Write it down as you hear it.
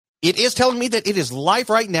It is telling me that it is live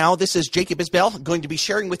right now. This is Jacob Isbell going to be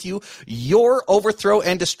sharing with you your overthrow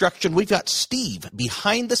and destruction. We've got Steve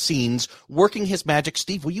behind the scenes working his magic.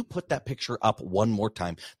 Steve, will you put that picture up one more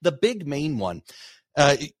time? The big main one.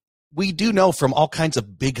 We do know from all kinds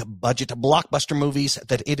of big budget blockbuster movies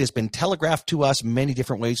that it has been telegraphed to us many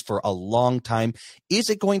different ways for a long time. Is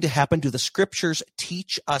it going to happen? Do the scriptures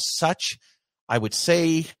teach us such? I would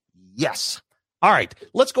say yes. All right,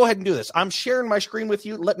 let's go ahead and do this. I'm sharing my screen with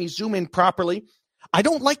you. Let me zoom in properly. I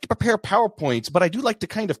don't like to prepare PowerPoints, but I do like to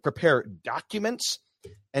kind of prepare documents.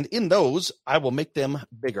 And in those, I will make them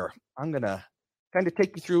bigger. I'm going to kind of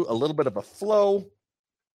take you through a little bit of a flow.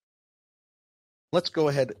 Let's go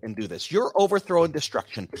ahead and do this. Your overthrow and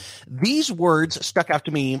destruction. These words stuck out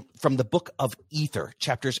to me from the book of Ether,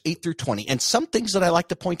 chapters 8 through 20. And some things that I like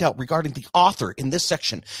to point out regarding the author in this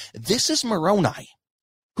section. This is Moroni,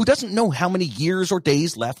 who doesn't know how many years or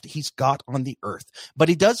days left he's got on the earth. But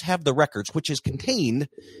he does have the records, which has contained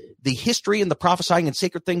the history and the prophesying and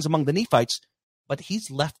sacred things among the Nephites, but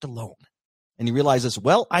he's left alone. And he realizes,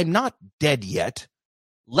 well, I'm not dead yet.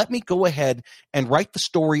 Let me go ahead and write the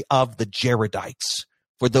story of the Jaredites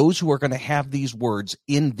for those who are going to have these words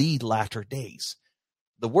in the latter days.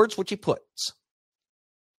 The words which he puts.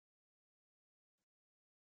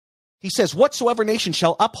 He says, whatsoever nation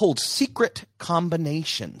shall uphold secret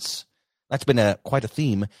combinations. That's been quite a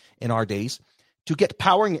theme in our days. To get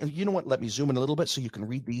power, you know what, let me zoom in a little bit so you can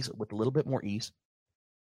read these with a little bit more ease.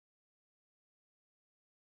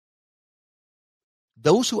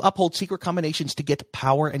 Those who uphold secret combinations to get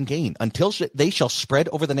power and gain, until they shall spread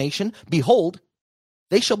over the nation, behold,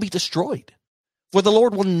 they shall be destroyed. For the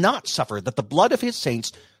Lord will not suffer that the blood of his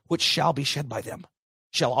saints, which shall be shed by them,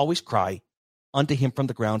 shall always cry unto him from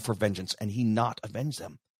the ground for vengeance, and he not avenge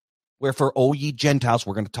them. Wherefore, O ye Gentiles,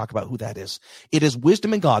 we're going to talk about who that is. It is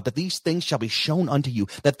wisdom in God that these things shall be shown unto you,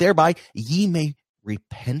 that thereby ye may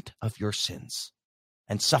repent of your sins,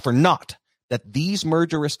 and suffer not that these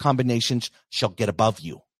murderous combinations shall get above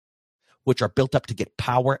you, which are built up to get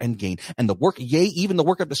power and gain. And the work, yea, even the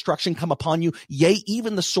work of destruction come upon you, yea,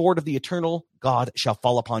 even the sword of the eternal God shall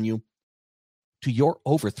fall upon you, to your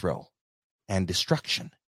overthrow and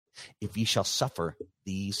destruction, if ye shall suffer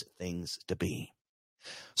these things to be.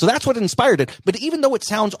 So that's what inspired it. But even though it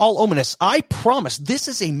sounds all ominous, I promise this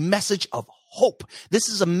is a message of hope. This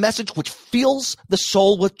is a message which fills the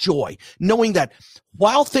soul with joy, knowing that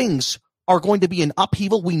while things are going to be in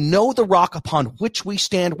upheaval, we know the rock upon which we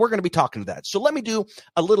stand. We're going to be talking to that. So let me do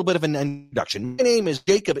a little bit of an introduction. My name is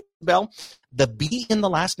Jacob Isbell. The B in the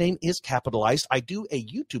last name is capitalized. I do a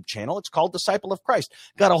YouTube channel. It's called Disciple of Christ.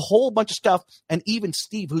 Got a whole bunch of stuff. And even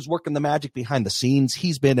Steve, who's working the magic behind the scenes,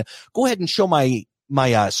 he's been, go ahead and show my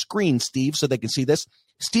screen, Steve, so they can see this.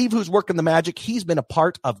 Steve, who's working the magic, he's been a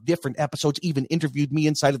part of different episodes, even interviewed me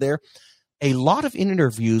inside of there. A lot of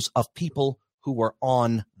interviews of people who were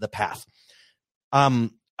on the path.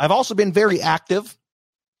 I've also been very active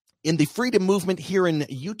in the freedom movement here in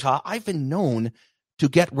Utah. I've been known to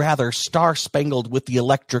get rather star-spangled with the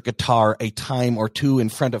electric guitar a time or two in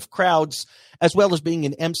front of crowds, as well as being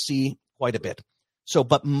an MC quite a bit. So,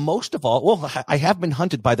 but most of all, well, I have been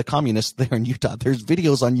hunted by the communists there in Utah. There's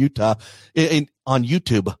videos on on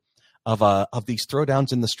YouTube of these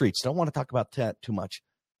throwdowns in the streets. Don't want to talk about that too much.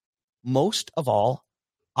 Most of all,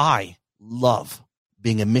 I love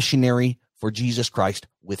being a missionary for Jesus Christ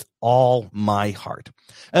with all my heart.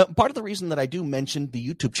 Part of the reason that I do mention the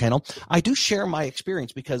YouTube channel, I do share my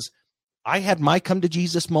experience because I had my come to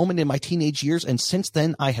Jesus moment in my teenage years, and since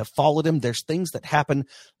then I have followed him. There's things that happen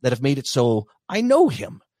that have made it so I know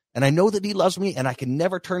him, and I know that he loves me, and I can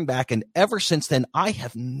never turn back. And ever since then, I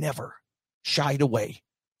have never shied away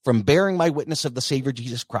from bearing my witness of the Savior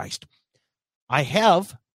Jesus Christ. I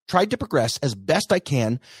have tried to progress as best I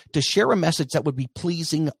can to share a message that would be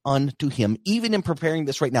pleasing unto him, even in preparing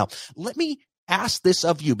this right now. Let me ask this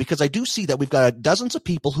of you, because I do see that we've got dozens of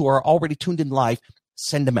people who are already tuned in live.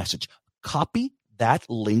 Send a message. Copy that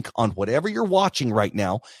link on whatever you're watching right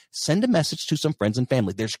now. Send a message to some friends and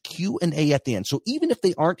family. There's Q&A at the end. So even if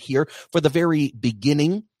they aren't here for the very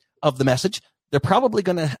beginning of the message, they're probably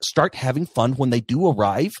going to start having fun when they do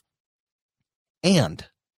arrive. And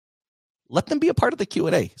let them be a part of the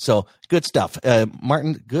Q&A. So good stuff.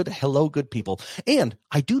 Martin, good. Hello, good people. And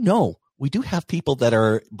I do know we do have people that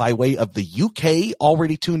are by way of the UK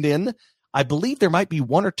already tuned in. I believe there might be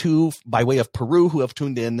one or two by way of Peru who have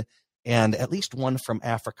tuned in, and at least one from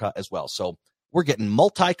Africa as well. So we're getting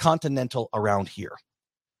multi-continental around here.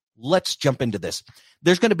 Let's jump into this.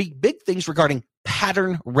 There's going to be big things regarding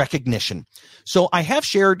pattern recognition. So I have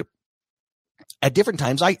shared at different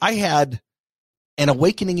times. I had an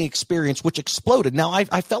awakening experience which exploded. Now,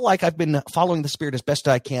 I felt like I've been following the Spirit as best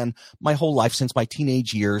I can my whole life since my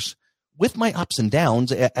teenage years, with my ups and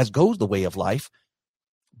downs, as goes the way of life.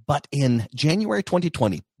 But in January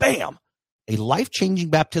 2020, bam, a life-changing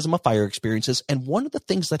baptism of fire experiences. And one of the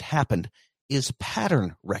things that happened is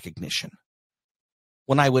pattern recognition.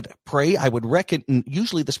 When I would pray, I would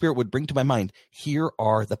usually the Spirit would bring to my mind, here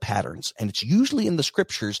are the patterns. And it's usually in the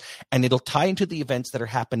scriptures, and it'll tie into the events that are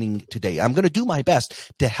happening today. I'm going to do my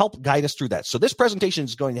best to help guide us through that. So this presentation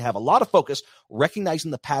is going to have a lot of focus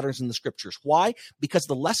recognizing the patterns in the scriptures. Why? Because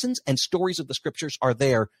the lessons and stories of the scriptures are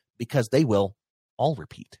there because they will all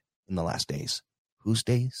repeat in the last days. Whose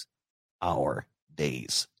days? Our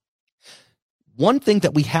days. One thing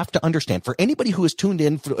that we have to understand, for anybody who has tuned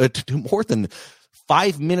in to more than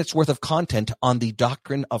 5 minutes worth of content on the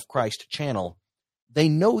Doctrine of Christ channel, they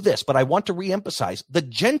know this, but I want to reemphasize the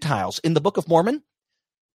Gentiles in the Book of Mormon,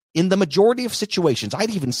 in the majority of situations,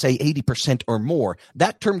 I'd even say 80% or more,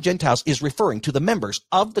 that term Gentiles is referring to the members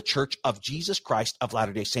of the Church of Jesus Christ of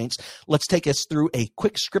Latter-day Saints. Let's take us through a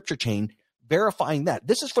quick scripture chain verifying that.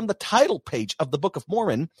 This is from the title page of the Book of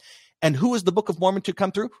Mormon. And who is the Book of Mormon to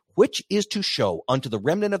come through? Which is to show unto the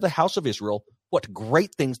remnant of the house of Israel what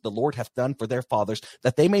great things the Lord hath done for their fathers,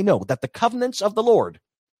 that they may know that the covenants of the Lord,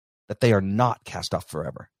 that they are not cast off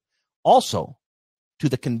forever. Also, to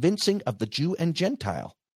the convincing of the Jew and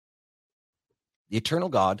Gentile, the eternal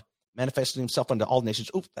God manifested himself unto all nations.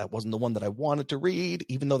 Oops, that wasn't the one that I wanted to read,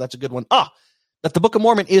 even though that's a good one. That the Book of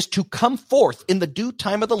Mormon is to come forth in the due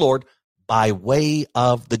time of the Lord by way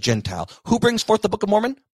of the Gentile. Who brings forth the Book of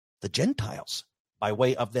Mormon? The Gentiles, by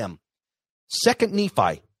way of them. 2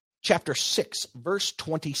 Nephi, chapter 6, verse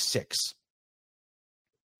 26.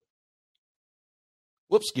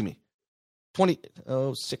 Whoops, give me.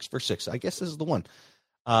 6, verse 6. I guess this is the one.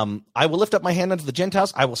 I will lift up my hand unto the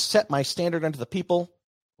Gentiles. I will set my standard unto the people.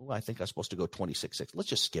 I think I'm supposed to go 26:6. Let's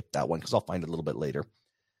just skip that one because I'll find it a little bit later.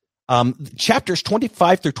 Chapters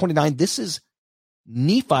 25 through 29. This is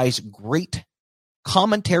Nephi's great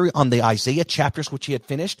commentary on the Isaiah chapters, which he had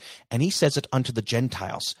finished, and he says it unto the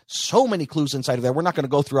Gentiles. So many clues inside of there. We're not going to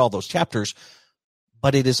go through all those chapters,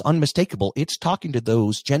 but it is unmistakable. It's talking to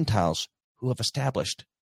those Gentiles who have established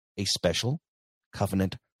a special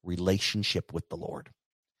covenant relationship with the Lord.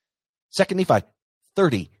 2 Nephi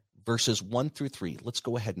 30, verses 1 through 3. Let's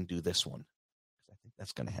go ahead and do this one. I think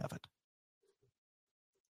that's going to have it.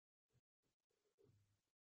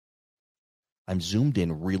 I'm zoomed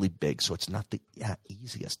in really big, so it's not the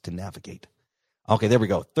easiest to navigate. Okay, there we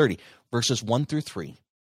go. 30, verses 1 through 3.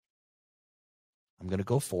 I'm going to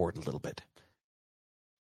go forward a little bit.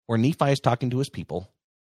 Where Nephi is talking to his people.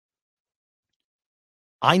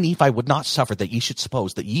 I, Nephi, would not suffer that ye should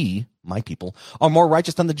suppose that ye, my people, are more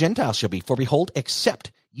righteous than the Gentiles shall be. For behold,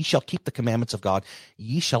 except ye shall keep the commandments of God,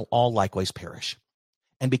 ye shall all likewise perish.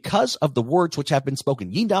 And because of the words which have been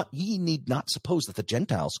spoken, ye need not suppose that the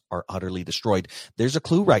Gentiles are utterly destroyed. There's a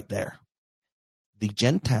clue right there. The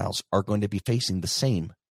Gentiles are going to be facing the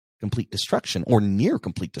same complete destruction or near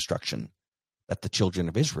complete destruction that the children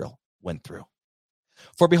of Israel went through.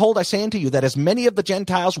 For behold, I say unto you that as many of the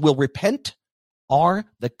Gentiles will repent are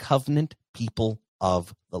the covenant people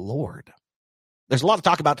of the Lord. There's a lot of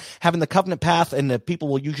talk about having the covenant path, and people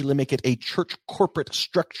will usually make it a church corporate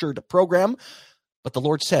structured program. But the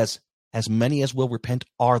Lord says, as many as will repent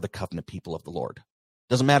are the covenant people of the Lord.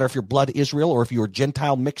 Doesn't matter if you're blood Israel or if you're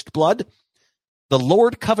Gentile mixed blood. The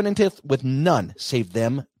Lord covenanteth with none save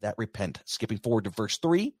them that repent. Skipping forward to verse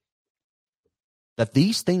 3. That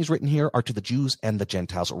these things written here are to the Jews and the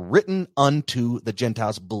Gentiles. Written unto the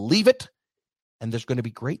Gentiles. Believe it. And there's going to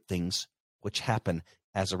be great things which happen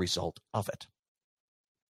as a result of it.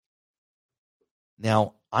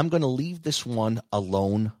 Now, I'm going to leave this one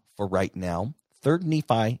alone for right now. 3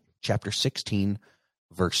 Nephi chapter 16,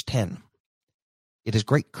 verse 10. It is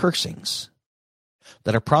great cursings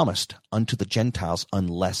that are promised unto the Gentiles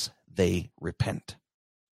unless they repent.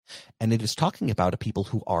 And it is talking about a people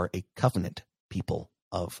who are a covenant people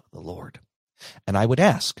of the Lord. And I would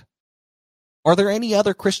ask, are there any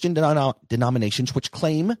other Christian denominations which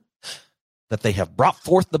claim that they have brought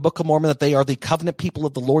forth the Book of Mormon, that they are the covenant people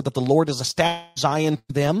of the Lord, that the Lord has established Zion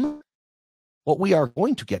to them? What we are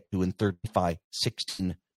going to get to in 3 Nephi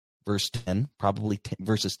 16, verse 10, probably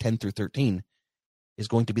verses 10 through 13, is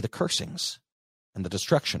going to be the cursings and the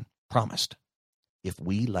destruction promised if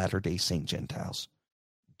we Latter-day Saint Gentiles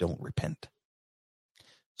don't repent.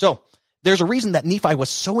 So, there's a reason that Nephi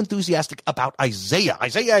was so enthusiastic about Isaiah.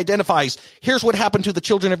 Isaiah identifies, here's what happened to the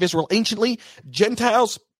children of Israel anciently.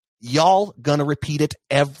 Gentiles, y'all gonna repeat it,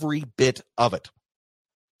 every bit of it.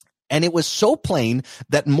 And it was so plain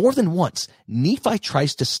that more than once, Nephi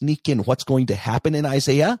tries to sneak in what's going to happen in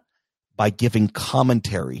Isaiah by giving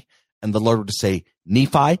commentary. And the Lord would say,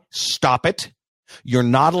 Nephi, stop it. You're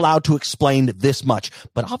not allowed to explain this much.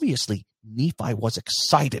 But obviously, Nephi was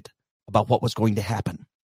excited about what was going to happen.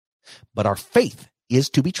 But our faith is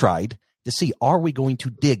to be tried to see, are we going to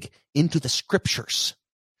dig into the scriptures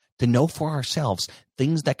to know for ourselves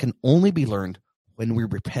things that can only be learned when we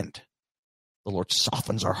repent? The Lord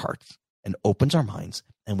softens our hearts and opens our minds,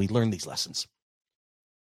 and we learn these lessons.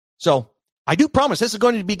 So I do promise this is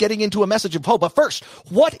going to be getting into a message of hope. But first,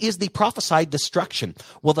 what is the prophesied destruction?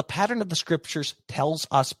 Well, the pattern of the scriptures tells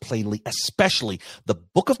us plainly, especially the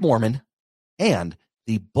Book of Mormon and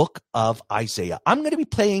the book of Isaiah. I'm going to be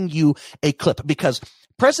playing you a clip because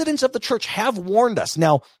presidents of the church have warned us.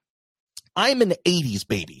 Now, I'm an 80s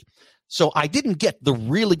baby, so I didn't get the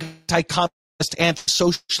really anti-communist,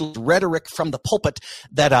 anti-socialist rhetoric from the pulpit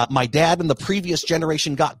that my dad and the previous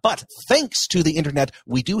generation got. But thanks to the internet,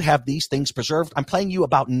 we do have these things preserved. I'm playing you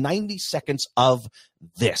about 90 seconds of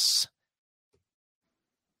this.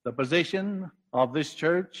 The position of this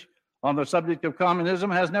church on the subject of communism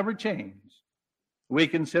has never changed. We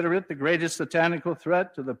consider it the greatest satanical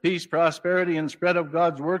threat to the peace, prosperity, and spread of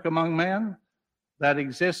God's work among men that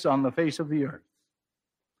exists on the face of the earth.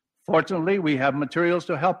 Fortunately, we have materials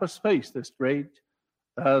to help us face this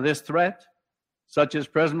threat, such as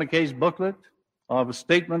President McKay's booklet of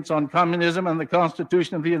statements on communism and the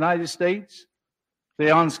Constitution of the United States,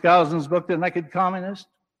 Cleon Skousen's book, The Naked Communist,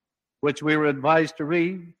 which we were advised to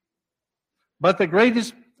read. But the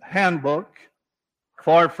greatest handbook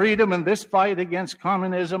for freedom in this fight against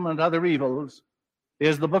communism and other evils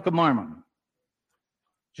is the Book of Mormon.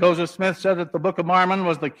 Joseph Smith said that the Book of Mormon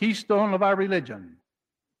was the keystone of our religion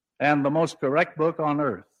and the most correct book on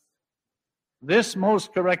earth. This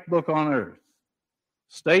most correct book on earth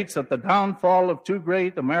states that the downfall of two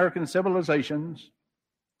great American civilizations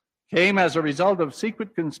came as a result of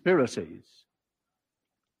secret conspiracies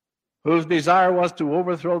whose desire was to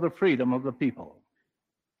overthrow the freedom of the people.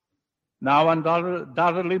 Now,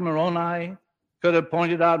 undoubtedly, Moroni could have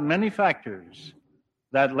pointed out many factors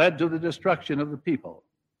that led to the destruction of the people.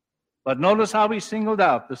 But notice how he singled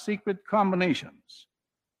out the secret combinations,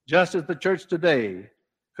 just as the church today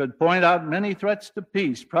could point out many threats to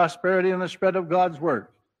peace, prosperity, and the spread of God's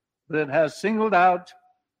work. But it has singled out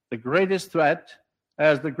the greatest threat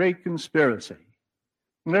as the great conspiracy.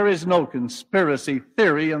 There is no conspiracy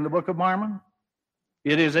theory in the Book of Mormon.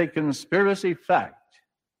 It is a conspiracy fact.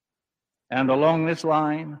 And along this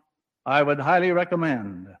line, I would highly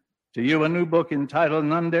recommend to you a new book entitled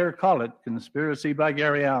None Dare Call It, Conspiracy by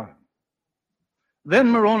Gary Allen. Then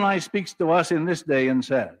Moroni speaks to us in this day and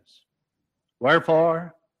says,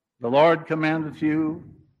 Wherefore the Lord commandeth you,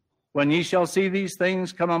 when ye shall see these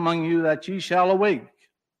things come among you, that ye shall awake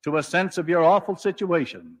to a sense of your awful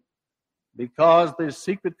situation, because this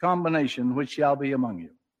secret combination which shall be among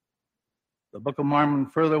you. The Book of Mormon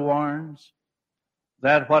further warns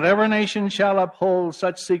that whatever nation shall uphold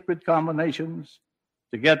such secret combinations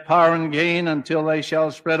to get power and gain until they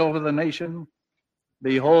shall spread over the nation,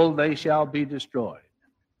 behold, they shall be destroyed.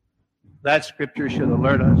 That scripture should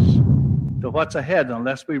alert us to what's ahead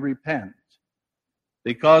unless we repent,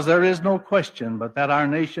 because there is no question but that our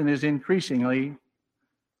nation is increasingly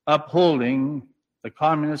upholding the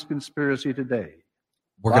communist conspiracy today.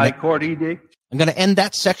 By court edict. I'm going to end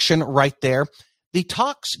that section right there. The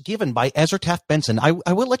talks given by Ezra Taft Benson, I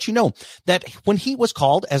will let you know that when he was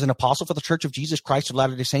called as an apostle for the Church of Jesus Christ of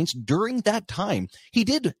Latter-day Saints, during that time, he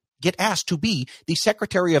did get asked to be the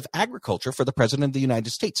Secretary of Agriculture for the President of the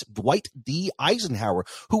United States, Dwight D. Eisenhower,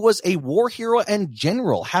 who was a war hero and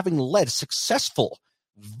general, having led successful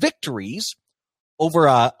victories over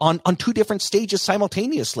on two different stages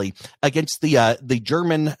simultaneously against the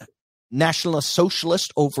German Nationalist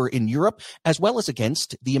Socialist over in Europe, as well as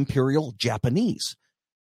against the Imperial Japanese.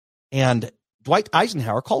 And Dwight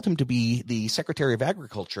Eisenhower called him to be the Secretary of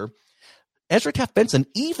Agriculture. Ezra Taft Benson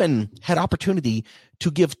even had opportunity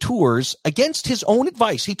to give tours against his own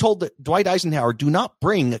advice. He told Dwight Eisenhower, do not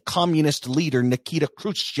bring communist leader Nikita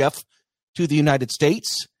Khrushchev to the United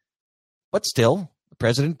States. But still, the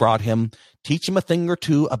president brought him, teach him a thing or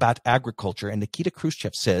two about agriculture. And Nikita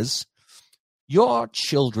Khrushchev says, your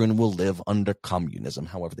children will live under communism,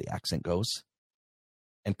 however the accent goes.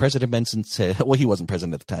 And President Benson said, well, he wasn't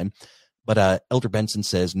president at the time, but Elder Benson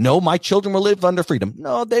says, no, my children will live under freedom.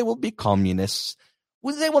 No, they will be communists.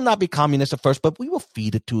 Well, they will not be communists at first, but we will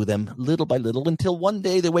feed it to them little by little until one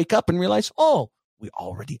day they wake up and realize, oh, We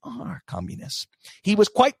already are communists. He was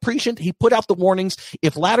quite prescient. He put out the warnings.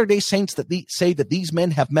 If Latter-day Saints say that these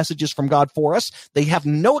men have messages from God for us, they have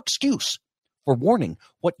no excuse for warning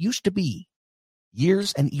what used to be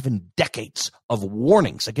years and even decades of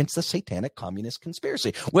warnings against the satanic communist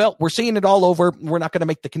conspiracy. Well, we're seeing it all over. We're not going to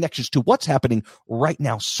make the connections to what's happening right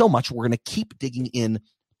now so much. We're going to keep digging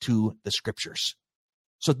into the scriptures.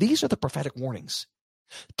 So these are the prophetic warnings.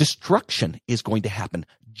 Destruction is going to happen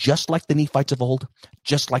just like the Nephites of old,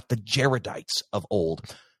 just like the Jaredites of old.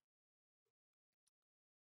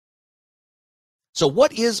 So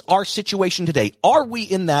what is our situation today? Are we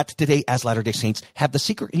in that today as Latter-day Saints have the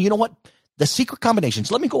secret? And you know what? The secret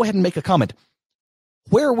combinations. Let me go ahead and make a comment.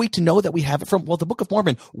 Where are we to know that we have it from? Well, the Book of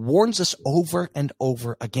Mormon warns us over and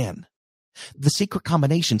over again. The secret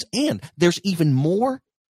combinations. And there's even more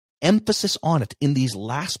emphasis on it in these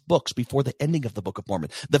last books before the ending of the Book of Mormon.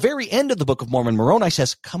 The very end of the Book of Mormon, Moroni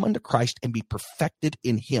says, come unto Christ and be perfected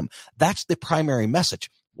in him. That's the primary message.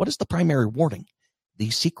 What is the primary warning?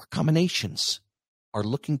 These secret combinations are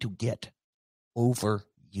looking to get over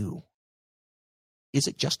you. Is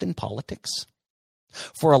it just in politics?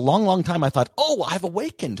 For a long, long time, I thought, I've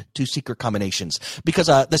awakened to secret combinations because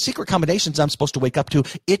the secret combinations I'm supposed to wake up to,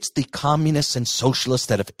 it's the communists and socialists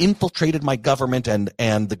that have infiltrated my government and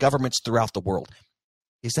the governments throughout the world.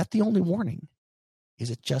 Is that the only warning? Is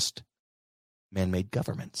it just man-made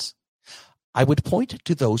governments? I would point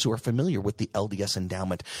to those who are familiar with the LDS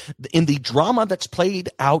endowment. In the drama that's played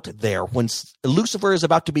out there, when Lucifer is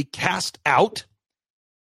about to be cast out,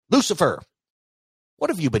 Lucifer, what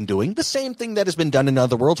have you been doing? The same thing that has been done in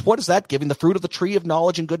other worlds. What is that? Giving the fruit of the tree of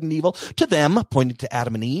knowledge and good and evil to them, pointing to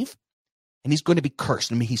Adam and Eve. And he's going to be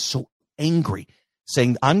cursed. I mean, he's so angry,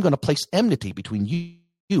 saying, I'm going to place enmity between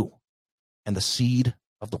you and the seed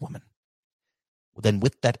of the woman. Well, then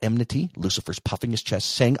with that enmity, Lucifer's puffing his chest,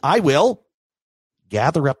 saying, I will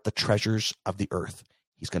gather up the treasures of the earth.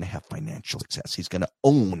 He's going to have financial success. He's going to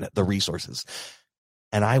own the resources.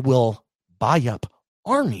 And I will buy up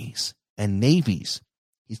armies and navies.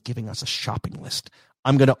 He's giving us a shopping list.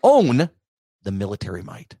 I'm going to own the military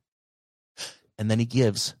might. And then he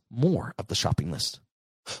gives more of the shopping list.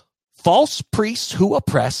 False priests who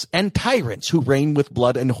oppress and tyrants who reign with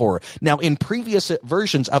blood and horror. Now, in previous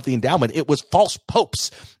versions of the endowment, it was false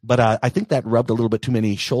popes, but I think that rubbed a little bit too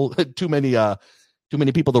many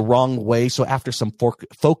people the wrong way. So after some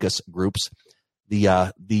focus groups,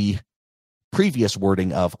 the previous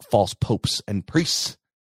wording of false popes and priests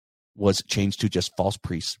was changed to just false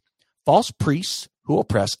priests. False priests who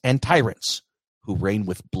oppress and tyrants who reign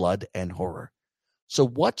with blood and horror. So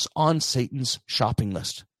what's on Satan's shopping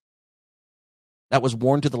list? That was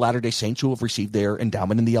warned to the Latter-day Saints who have received their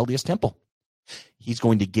endowment in the LDS temple. He's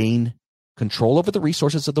going to gain control over the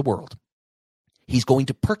resources of the world. He's going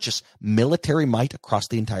to purchase military might across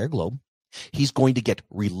the entire globe. He's going to get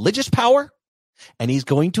religious power, and he's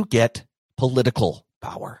going to get political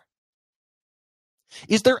power.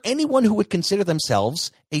 Is there anyone who would consider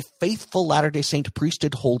themselves a faithful Latter-day Saint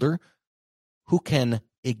priesthood holder who can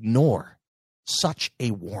ignore such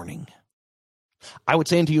a warning? I would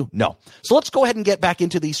say unto you, no. So let's go ahead and get back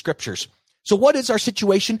into these scriptures. So what is our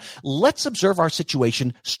situation? Let's observe our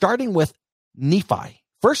situation starting with Nephi.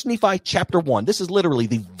 First Nephi chapter 1. This is literally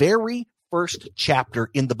the very first chapter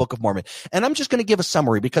in the Book of Mormon. And I'm just going to give a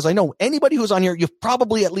summary because I know anybody who's on here, you've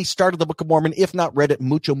probably at least started the Book of Mormon, if not read it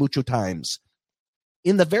mucho times.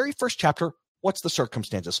 In the very first chapter, what's the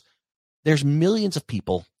circumstances? There's millions of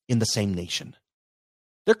people in the same nation.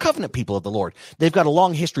 They're covenant people of the Lord. They've got a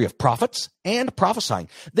long history of prophets and prophesying.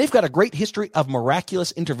 They've got a great history of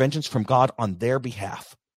miraculous interventions from God on their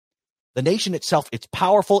behalf. The nation itself, it's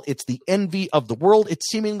powerful. It's the envy of the world. It's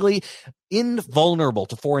seemingly invulnerable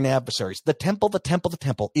to foreign adversaries. The temple.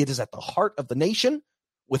 It is at the heart of the nation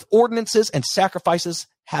with ordinances and sacrifices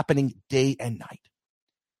happening day and night.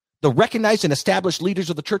 The recognized and established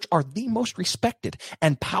leaders of the church are the most respected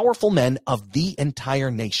and powerful men of the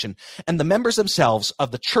entire nation. And the members themselves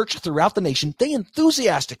of the church throughout the nation, they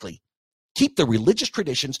enthusiastically keep the religious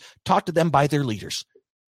traditions taught to them by their leaders.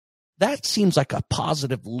 That seems like a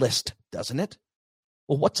positive list, doesn't it?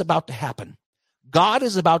 Well, what's about to happen? God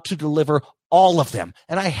is about to deliver all of them.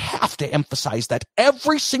 And I have to emphasize that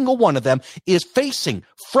every single one of them is facing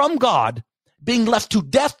from God being left to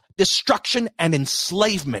death, destruction, and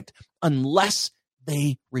enslavement unless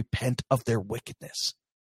they repent of their wickedness.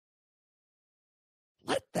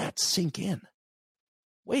 Let that sink in.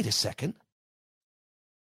 Wait a second.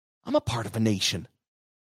 I'm a part of a nation.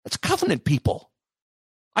 It's covenant people.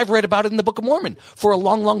 I've read about it in the Book of Mormon. For a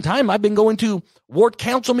long, long time, I've been going to ward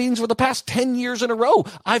council meetings for the past 10 years in a row.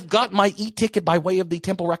 I've got my e-ticket by way of the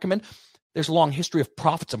temple recommend. There's a long history of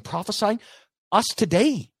prophets and prophesying. Us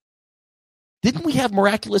today, didn't we have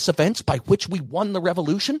miraculous events by which we won the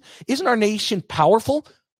revolution? Isn't our nation powerful?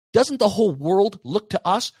 Doesn't the whole world look to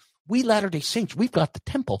us? We Latter-day Saints, we've got the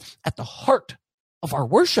temple at the heart of our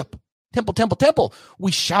worship. Temple, temple, temple.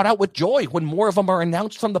 We shout out with joy when more of them are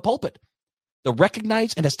announced from the pulpit. The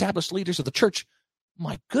recognized and established leaders of the church,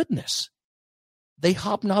 my goodness, they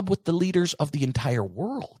hobnob with the leaders of the entire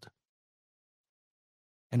world.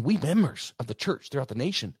 And we members of the church throughout the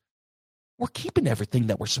nation, we're keeping everything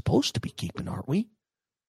that we're supposed to be keeping, aren't we?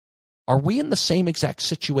 Are we in the same exact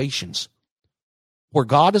situations where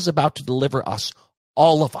God is about to deliver us,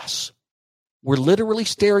 all of us? We're literally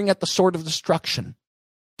staring at the sword of destruction,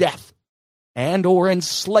 death, and or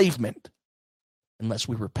enslavement, unless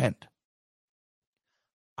we repent.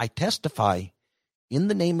 I testify in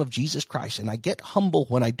the name of Jesus Christ, and I get humble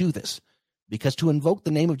when I do this, because to invoke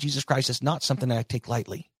the name of Jesus Christ is not something that I take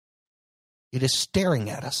lightly. It is staring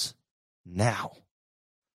at us now.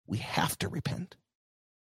 We have to repent.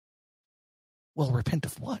 Well, repent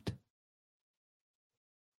of what?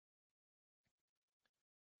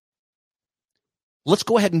 Let's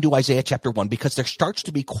go ahead and do Isaiah chapter 1, because there starts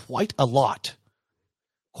to be quite a lot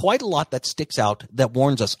that sticks out that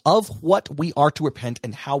warns us of what we are to repent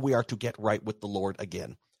and how we are to get right with the Lord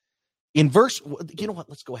again. In verse, you know what?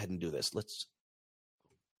 Let's go ahead and do this.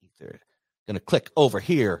 Going to click over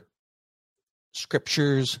here,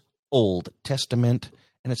 Scriptures, Old Testament,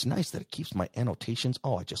 and it's nice that it keeps my annotations.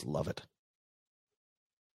 Oh, I just love it.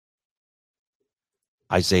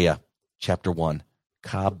 Isaiah chapter 1,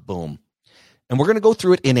 kaboom. And we're going to go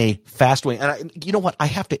through it in a fast way. And you know what? I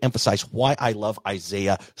have to emphasize why I love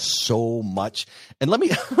Isaiah so much. And let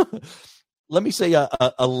me say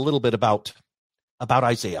a little bit about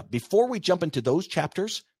Isaiah. Before we jump into those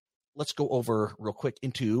chapters, let's go over real quick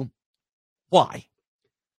into why.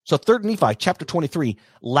 So 3rd Nephi, chapter 23,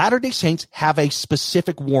 Latter-day Saints have a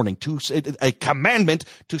specific warning, a commandment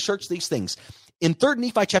to search these things. In 3rd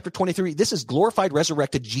Nephi, chapter 23, this is glorified,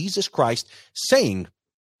 resurrected Jesus Christ saying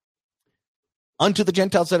unto the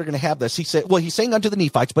Gentiles that are going to have this. He's saying unto the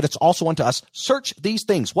Nephites, but it's also unto us, search these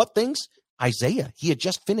things. What things? Isaiah. He had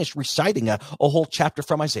just finished reciting a whole chapter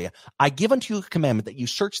from Isaiah. I give unto you a commandment that you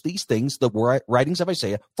search these things, the writings of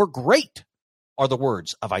Isaiah, for great are the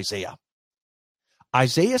words of Isaiah.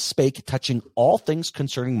 Isaiah spake touching all things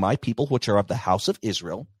concerning my people, which are of the house of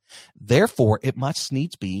Israel. Therefore, it must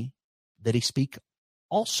needs be that he speak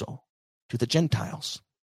also to the Gentiles,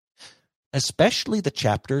 especially the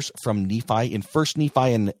chapters from Nephi in 1st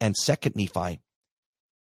Nephi and 2nd Nephi.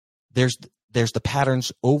 There's the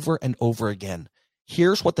patterns over and over again.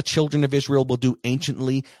 Here's what the children of Israel will do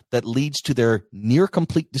anciently that leads to their near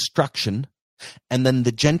complete destruction. And then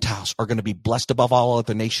the Gentiles are going to be blessed above all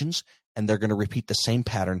other nations, and they're going to repeat the same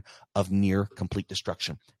pattern of near complete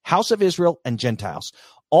destruction. House of Israel and Gentiles,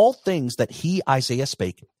 all things that he, Isaiah,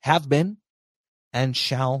 spake, have been and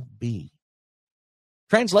shall be.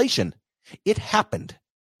 Translation, it happened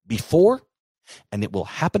before, and it will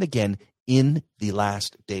happen again in the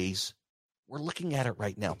last days. We're looking at it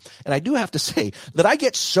right now. And I do have to say that I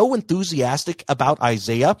get so enthusiastic about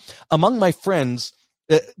Isaiah. Among my friends,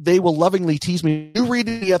 they will lovingly tease me, you read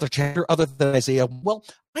any other chapter other than Isaiah? Well,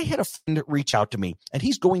 I had a friend reach out to me, and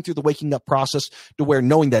he's going through the waking up process to where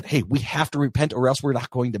knowing that, hey, we have to repent or else we're not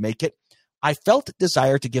going to make it. I felt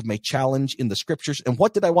desire to give him a challenge in the Scriptures. And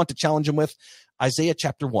what did I want to challenge him with? Isaiah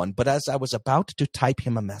chapter 1. But as I was about to type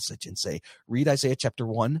him a message and say, read Isaiah chapter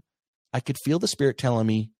 1, I could feel the Spirit telling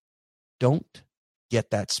me, don't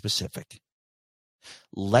get that specific.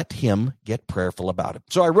 Let him get prayerful about it.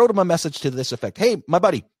 So I wrote him a message to this effect. Hey, my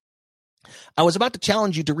buddy, I was about to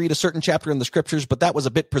challenge you to read a certain chapter in the Scriptures, but that was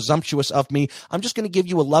a bit presumptuous of me. I'm just going to give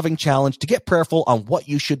you a loving challenge to get prayerful on what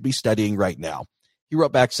you should be studying right now. He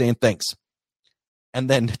wrote back saying, thanks. And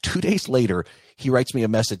then 2 days later, he writes me a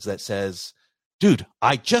message that says, dude,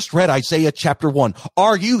 I just read Isaiah chapter 1.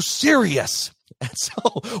 Are you serious? And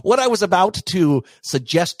so what I was about to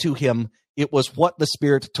suggest to him, it was what the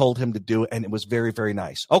Spirit told him to do, and it was very, very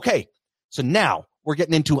nice. Okay, so now we're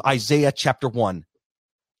getting into Isaiah chapter 1.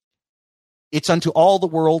 It's unto all the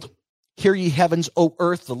world, hear ye heavens, O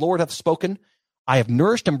earth, the Lord hath spoken. I have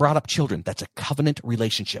nourished and brought up children. That's a covenant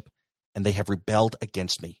relationship, and they have rebelled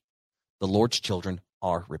against me. The Lord's children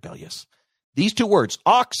are rebellious. These two words,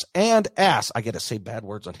 ox and ass. I got to say bad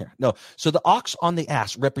words on here. No. So the ox on the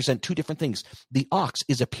ass represent two different things. The ox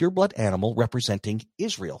is a pureblood animal representing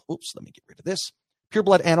Israel. Oops, let me get rid of this.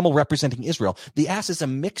 Pureblood animal representing Israel. The ass is a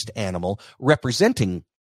mixed animal representing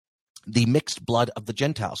the mixed blood of the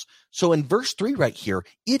Gentiles. So in verse 3 right here,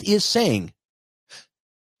 it is saying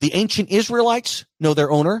the ancient Israelites know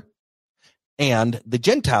their owner. and the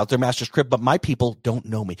Gentiles, their master's crib, but my people don't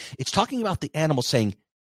know me. It's talking about the animal saying,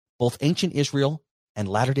 both ancient Israel and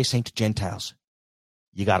Latter-day Saint Gentiles,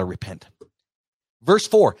 you got to repent. Verse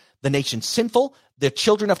 4, the nation's sinful, the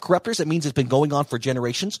children of corrupters. It means it's been going on for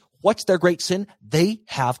generations. What's their great sin? They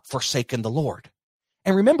have forsaken the Lord.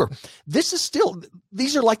 And remember,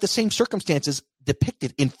 these are like the same circumstances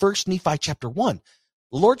depicted in 1 Nephi chapter 1.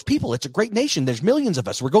 The Lord's people, it's a great nation. There's millions of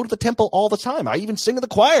us. We go to the temple all the time. I even sing in the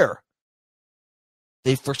choir.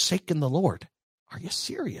 They've forsaken the Lord. Are you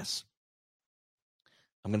serious?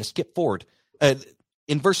 I'm going to skip forward.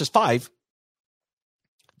 In verses 5,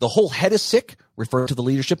 the whole head is sick, referring to the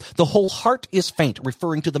leadership. The whole heart is faint,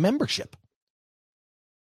 referring to the membership.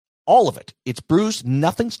 All of it. It's bruised.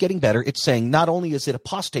 Nothing's getting better. It's saying not only is it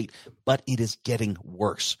apostate, but it is getting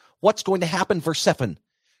worse. What's going to happen? Verse 7.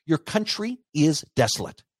 Your country is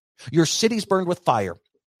desolate. Your city's burned with fire.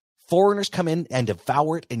 Foreigners come in and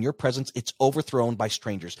devour it in your presence. It's overthrown by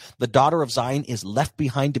strangers. The daughter of Zion is left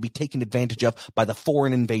behind to be taken advantage of by the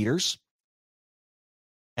foreign invaders.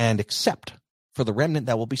 And except for the remnant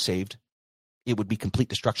that will be saved, it would be complete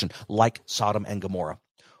destruction, like Sodom and Gomorrah.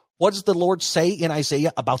 What does the Lord say in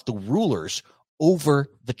Isaiah about the rulers over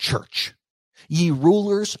the church? Ye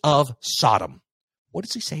rulers of Sodom. What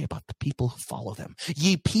does he say about the people who follow them?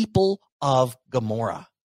 Ye people of Gomorrah.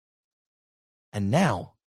 And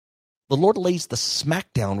now, the Lord lays the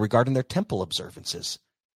smackdown regarding their temple observances.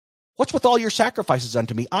 What's with all your sacrifices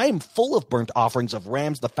unto me? I am full of burnt offerings of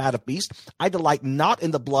rams, the fat of beasts. I delight not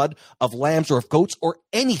in the blood of lambs or of goats or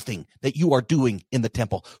anything that you are doing in the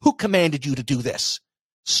temple. Who commanded you to do this?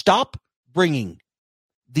 Stop bringing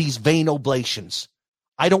these vain oblations.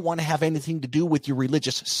 I don't want to have anything to do with your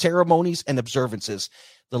religious ceremonies and observances.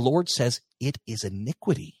 The Lord says it is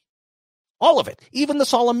iniquity. All of it, even the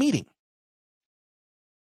solemn meeting.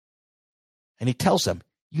 And he tells them,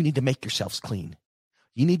 you need to make yourselves clean.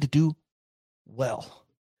 You need to do well.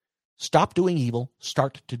 Stop doing evil.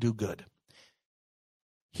 Start to do good.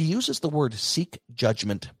 He uses the word seek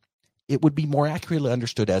judgment. It would be more accurately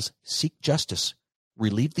understood as seek justice,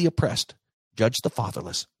 relieve the oppressed, judge the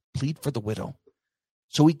fatherless, plead for the widow.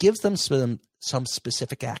 So he gives them some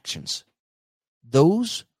specific actions.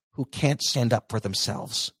 Those who can't stand up for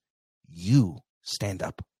themselves, you stand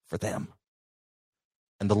up for them.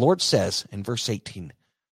 And the Lord says in verse 18,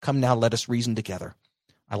 come now, let us reason together.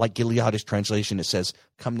 I like Gilead's translation. It says,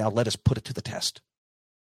 come now, let us put it to the test.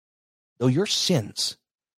 Though your sins,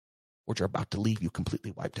 which are about to leave you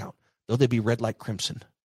completely wiped out, though they be red like crimson,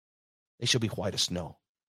 they shall be white as snow.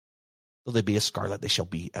 Though they be as scarlet, they shall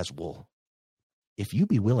be as wool. If you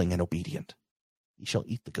be willing and obedient, ye shall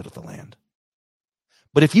eat the good of the land.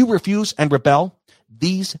 But if you refuse and rebel,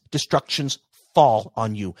 these destructions fall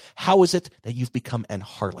on you. How is it that you've become an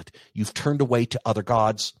harlot? You've turned away to other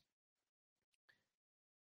gods.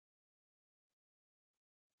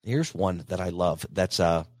 Here's one that I love. That's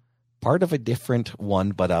part of a different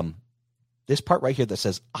one, but this part right here that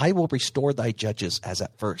says, I will restore thy judges as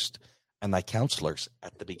at first, and thy counselors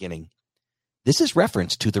at the beginning. This is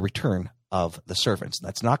reference to the return of the servants.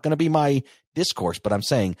 That's not going to be my discourse, but I'm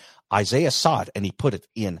saying Isaiah saw it, and he put it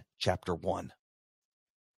in chapter 1.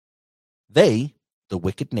 They, the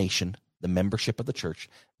wicked nation, the membership of the church,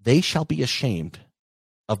 they shall be ashamed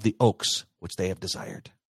of the oaks which they have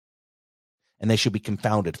desired, and they shall be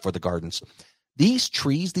confounded for the gardens. These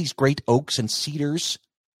trees, these great oaks and cedars,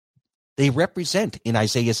 they represent in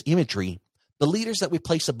Isaiah's imagery the leaders that we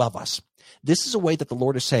place above us. This is a way that the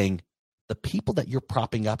Lord is saying, the people that you're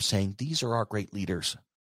propping up, saying, these are our great leaders,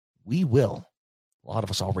 we will, a lot of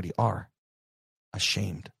us already are,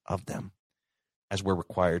 ashamed of them, as we're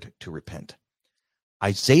required to repent.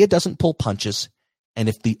 Isaiah doesn't pull punches, and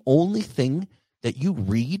if the only thing that you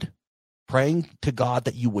read, praying to God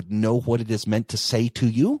that you would know what it is meant to say to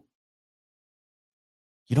you,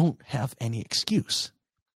 you don't have any excuse.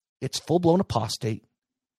 It's full-blown apostate,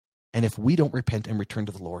 and if we don't repent and return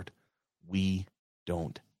to the Lord, we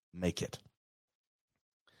don't make it.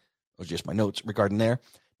 Those are just my notes regarding there.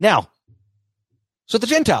 Now, so the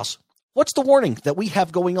Gentiles, what's the warning that we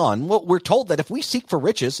have going on? Well, we're told that if we seek for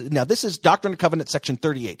riches, now this is Doctrine and Covenants, section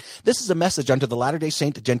 38. This is a message unto the Latter-day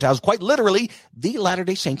Saint Gentiles, quite literally the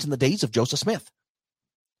Latter-day Saints in the days of Joseph Smith.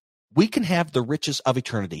 We can have the riches of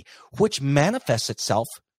eternity, which manifests itself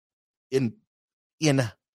in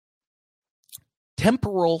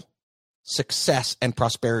temporal success and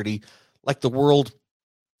prosperity like the world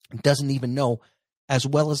doesn't even know, as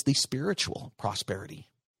well as the spiritual prosperity.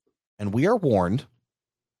 And we are warned,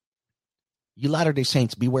 you Latter-day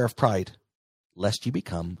Saints, beware of pride, lest you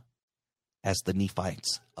become as the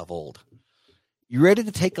Nephites of old. You ready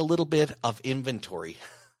to take a little bit of inventory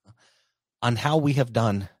on how we have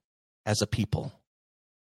done as a people,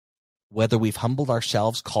 whether we've humbled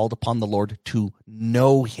ourselves, called upon the Lord to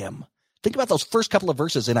know him. Think about those first couple of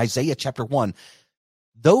verses in Isaiah chapter 1.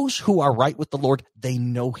 Those who are right with the Lord, they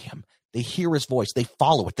know him. They hear his voice. They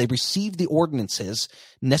follow it. They receive the ordinances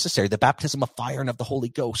necessary, the baptism of fire and of the Holy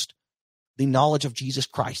Ghost, the knowledge of Jesus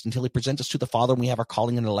Christ until he presents us to the Father and we have our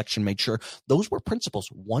calling and election made sure. Those were principles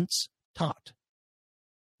once taught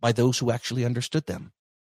by those who actually understood them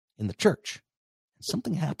in the church.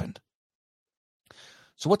 Something happened.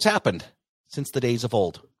 So what's happened since the days of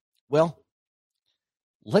old? Well,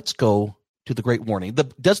 let's go to the great warning.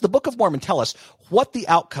 Does the Book of Mormon tell us what the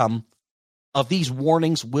outcome of these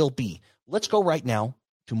warnings will be? Let's go right now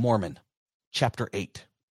to Mormon chapter 8.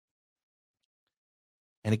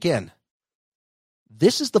 And again,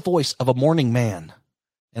 this is the voice of a mourning man.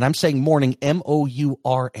 And I'm saying mourning,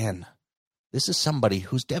 M-O-U-R-N. This is somebody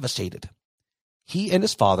who's devastated. He and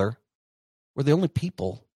his father were the only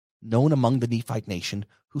people known among the Nephite nation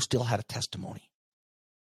who still had a testimony.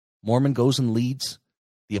 Mormon goes and leads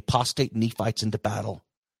the apostate Nephites into battle,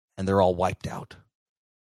 and they're all wiped out.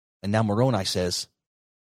 And now Moroni says,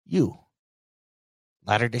 you,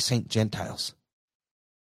 Latter-day Saint Gentiles,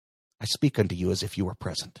 I speak unto you as if you were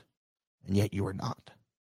present, and yet you are not.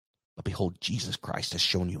 But behold, Jesus Christ has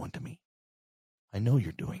shown you unto me. I know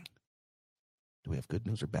you're doing. Do we have good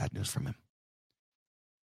news or bad news from him?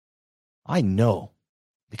 I know,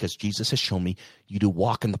 because Jesus has shown me, you do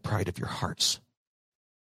walk in the pride of your hearts.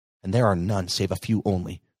 And there are none, save a few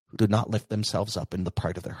only, who do not lift themselves up in the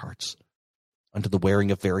pride of their hearts, unto the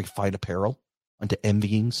wearing of very fine apparel, unto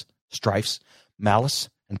envyings, strifes, malice,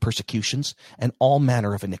 and persecutions, and all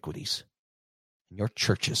manner of iniquities. In your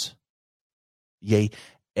churches, yea,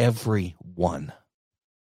 every one,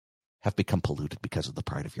 have become polluted because of the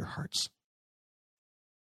pride of your hearts.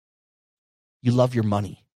 You love your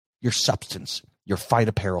money, your substance, your fine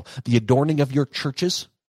apparel, the adorning of your churches,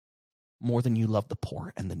 more than you love the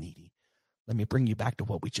poor and the needy. Let me bring you back to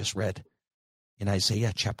what we just read in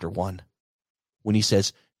Isaiah chapter 1, when he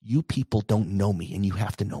says, you people don't know me and you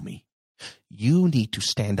have to know me. You need to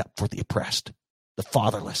stand up for the oppressed, the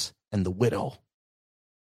fatherless, and the widow.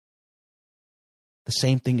 The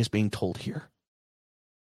same thing is being told here.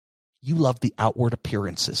 You love the outward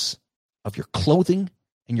appearances of your clothing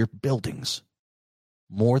and your buildings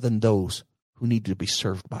more than those who need to be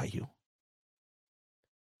served by you.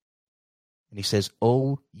 And he says,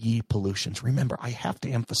 O ye pollutions. Remember, I have to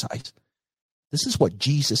emphasize, this is what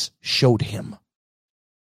Jesus showed him.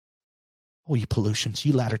 O ye pollutions,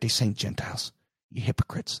 you Latter-day Saint Gentiles, ye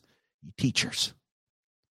hypocrites, ye teachers.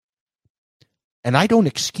 And I don't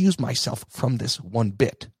excuse myself from this one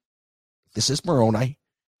bit. This is Moroni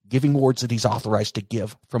giving words that he's authorized to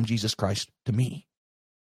give from Jesus Christ to me.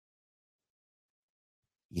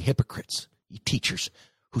 Ye hypocrites, ye teachers,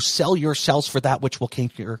 who sell yourselves for that which will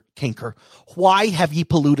canker. Why have ye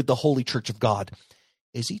polluted the holy church of God?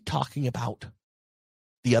 Is he talking about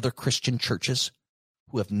the other Christian churches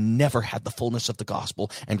who have never had the fullness of the gospel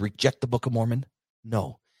and reject the Book of Mormon?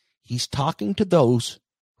 No. He's talking to those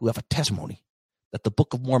who have a testimony that the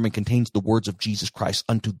Book of Mormon contains the words of Jesus Christ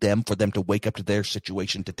unto them for them to wake up to their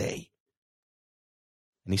situation today.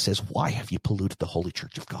 And he says, why have ye polluted the holy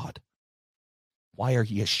church of God? Why are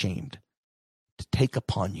ye ashamed to take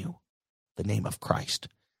upon you the name of Christ?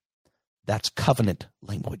 That's covenant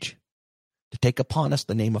language. To take upon us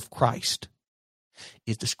the name of Christ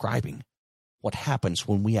is describing what happens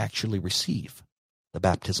when we actually receive the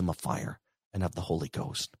baptism of fire and of the Holy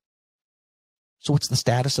Ghost. So what's the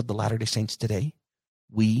status of the Latter-day Saints today?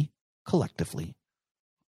 We collectively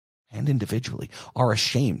and individually are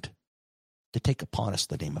ashamed to take upon us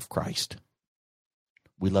the name of Christ.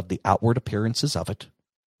 We love the outward appearances of it.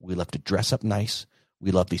 We love to dress up nice.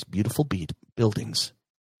 We love these beautiful buildings.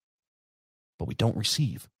 But we don't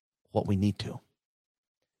receive what we need to.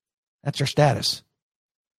 That's our status.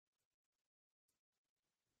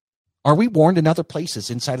 Are we warned in other places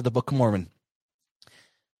inside of the Book of Mormon?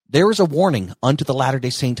 There is a warning unto the Latter-day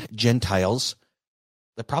Saint Gentiles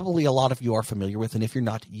that probably a lot of you are familiar with, and if you're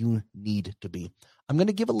not, you need to be. I'm going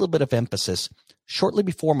to give a little bit of emphasis. Shortly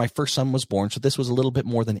before my first son was born, so this was a little bit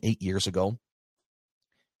more than 8 years ago,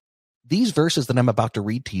 these verses that I'm about to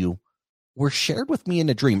read to you were shared with me in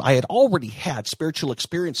a dream. I had already had spiritual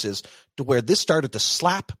experiences to where this started to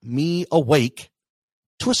slap me awake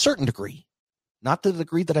to a certain degree, not to the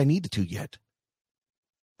degree that I needed to yet,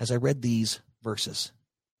 as I read these verses.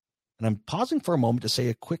 And I'm pausing for a moment to say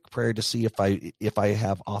a quick prayer to see if I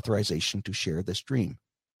have authorization to share this dream.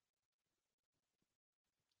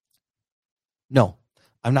 No,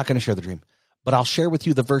 I'm not going to share the dream, but I'll share with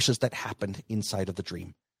you the verses that happened inside of the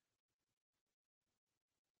dream.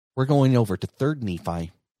 We're going over to 3rd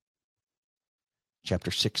Nephi,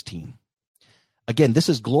 chapter 16. Again, this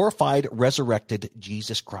is glorified, resurrected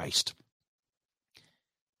Jesus Christ.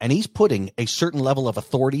 And he's putting a certain level of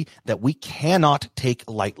authority that we cannot take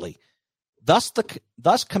lightly. Thus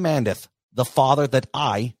commandeth the Father that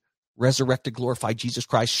I, resurrected, glorified Jesus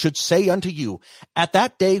Christ, should say unto you, at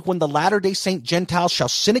that day when the latter-day Saint Gentiles shall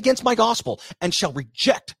sin against my gospel and shall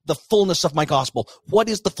reject the fullness of my gospel. What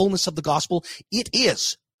is the fullness of the gospel? It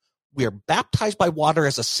is, we are baptized by water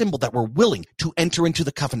as a symbol that we're willing to enter into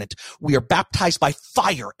the covenant. We are baptized by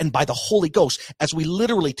fire and by the Holy Ghost as we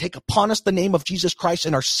literally take upon us the name of Jesus Christ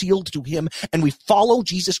and are sealed to him, and we follow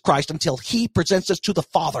Jesus Christ until he presents us to the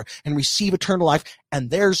Father and receive eternal life. And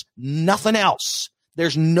there's nothing else.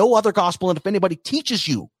 There's no other gospel. And if anybody teaches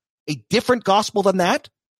you a different gospel than that,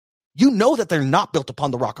 you know that they're not built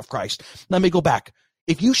upon the rock of Christ. Let me go back.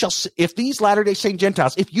 If these Latter-day Saint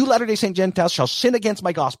Gentiles, if you Latter-day Saint Gentiles shall sin against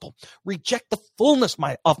my gospel, reject the fullness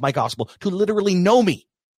of my gospel to literally know me,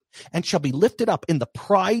 and shall be lifted up in the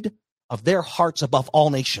pride of their hearts above all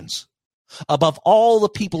nations, above all the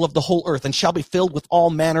people of the whole earth, and shall be filled with all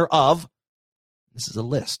manner of, this is a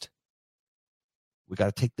list. We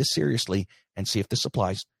got to take this seriously and see if this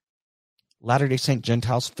applies. Latter-day Saint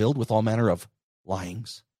Gentiles filled with all manner of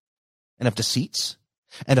lyings and of deceits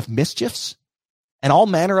and of mischiefs and all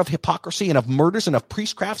manner of hypocrisy and of murders and of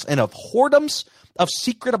priestcrafts and of whoredoms, of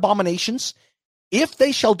secret abominations. If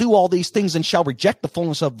they shall do all these things and shall reject the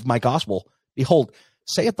fullness of my gospel, behold,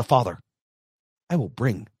 saith the Father, I will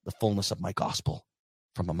bring the fullness of my gospel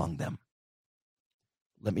from among them.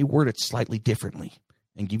 Let me word it slightly differently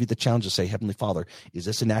and give you the challenge to say, Heavenly Father, is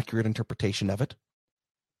this an accurate interpretation of it?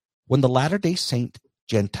 When the Latter-day Saint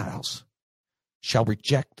Gentiles shall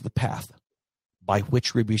reject the path by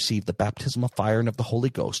which we receive the baptism of fire and of the Holy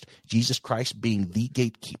Ghost, Jesus Christ being the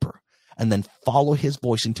gatekeeper, and then follow his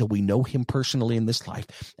voice until we know him personally in this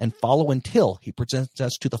life, and follow until he presents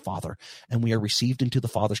us to the Father, and we are received into the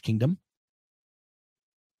Father's kingdom.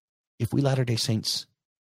 If we Latter-day Saints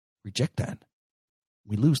reject that,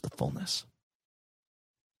 we lose the fullness.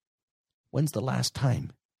 When's the last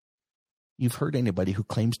time you've heard anybody who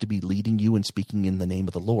claims to be leading you and speaking in the name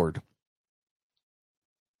of the Lord,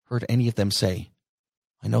 heard any of them say,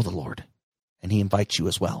 I know the Lord, and he invites you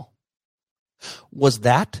as well? Was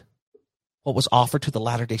that what was offered to the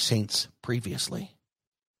Latter-day Saints previously?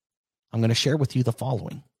 I'm going to share with you the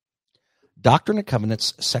following. Doctrine and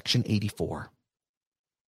Covenants, section 84.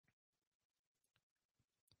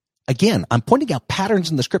 Again, I'm pointing out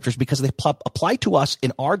patterns in the scriptures because they apply to us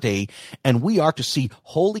in our day, and we are to see,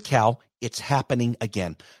 holy cow, it's happening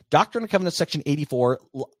again. Doctrine and Covenants, section 84,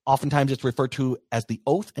 oftentimes it's referred to as the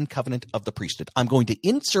oath and covenant of the priesthood. I'm going to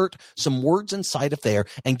insert some words inside of there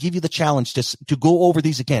and give you the challenge to go over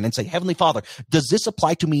these again and say, Heavenly Father, does this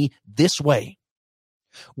apply to me this way?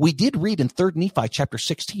 We did read in 3rd Nephi chapter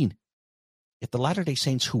 16, if the Latter-day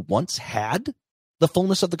Saints who once had the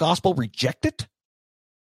fullness of the gospel reject it,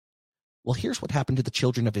 well, here's what happened to the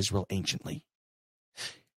children of Israel anciently.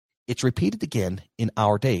 It's repeated again in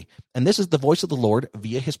our day. And this is the voice of the Lord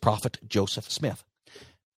via his prophet Joseph Smith.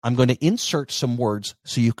 I'm going to insert some words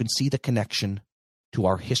so you can see the connection to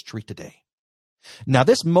our history today. Now,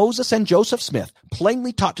 this Moses and Joseph Smith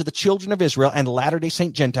plainly taught to the children of Israel and Latter-day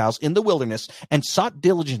Saint Gentiles in the wilderness and sought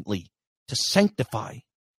diligently to sanctify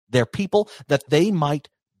their people that they might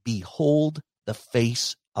behold the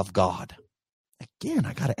face of God. Again,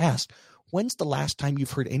 I got to ask, when's the last time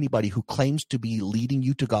you've heard anybody who claims to be leading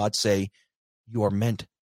you to God say, you are meant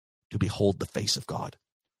to behold the face of God?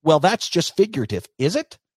 Well, that's just figurative, is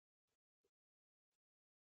it?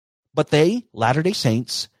 But they, Latter-day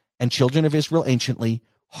Saints and children of Israel anciently,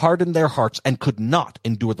 hardened their hearts and could not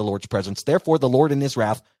endure the Lord's presence. Therefore, the Lord in his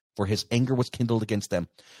wrath, for his anger was kindled against them,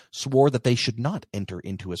 swore that they should not enter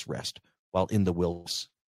into his rest while in the wilderness.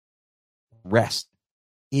 Rest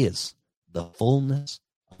is the fullness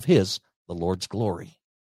of his, the Lord's glory.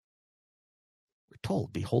 We're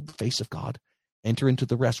told, behold the face of God, enter into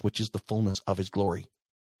the rest, which is the fullness of his glory.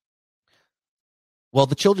 Well,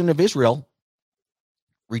 the children of Israel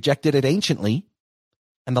rejected it anciently,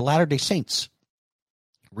 and the Latter-day Saints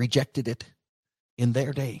rejected it in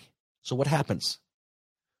their day. So what happens?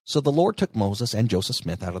 So the Lord took Moses and Joseph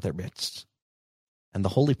Smith out of their midst, and the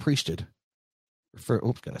holy priesthood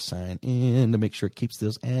got to sign in to make sure it keeps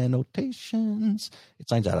those annotations. It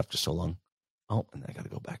signs out after so long. Oh, and I got to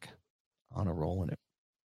go back on a roll, and it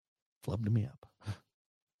flubbed me up.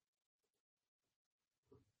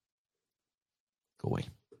 Go away.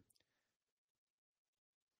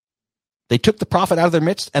 They took the prophet out of their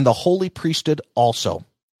midst and the holy priesthood also.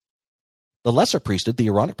 The lesser priesthood, the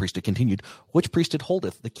Aaronic priesthood, continued, which priesthood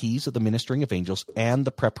holdeth the keys of the ministering of angels and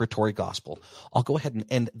the preparatory gospel. I'll go ahead and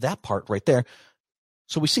end that part right there.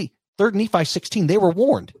 So we see 3 Nephi 16, they were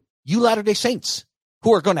warned. You Latter-day Saints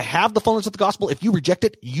who are going to have the fullness of the gospel, if you reject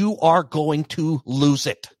it, you are going to lose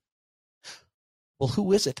it. Well,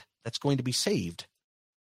 who is it that's going to be saved?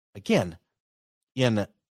 Again, in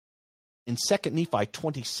 2 Nephi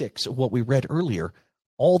 26, what we read earlier,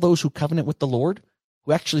 all those who covenant with the Lord,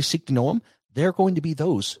 who actually seek to know him, they're going to be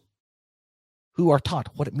those who are taught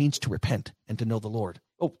what it means to repent and to know the Lord.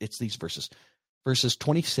 Oh, it's these verses. Verses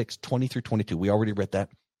 26, 20 through 22. We already read that.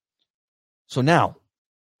 So now,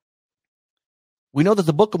 we know that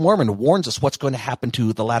the Book of Mormon warns us what's going to happen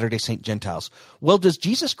to the Latter-day Saint Gentiles. Well, does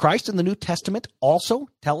Jesus Christ in the New Testament also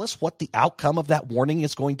tell us what the outcome of that warning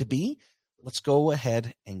is going to be? Let's go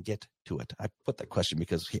ahead and get to it. I put that question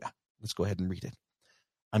because, let's go ahead and read it.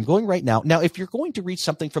 I'm going right now. Now, if you're going to read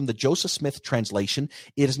something from the Joseph Smith translation,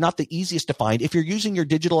 it is not the easiest to find. If you're using your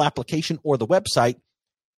digital application or the website,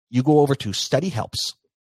 you go over to Study Helps,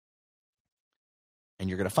 and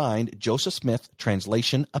you're going to find Joseph Smith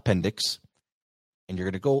Translation Appendix, and you're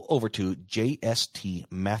going to go over to JST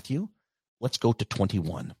Matthew. Let's go to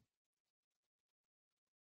 21.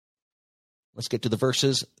 Let's get to the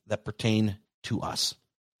verses that pertain to us.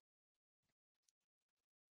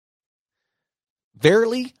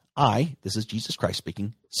 Verily, I, this is Jesus Christ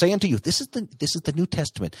speaking, say unto you, this is the New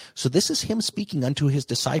Testament. So this is him speaking unto his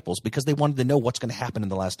disciples because they wanted to know what's going to happen in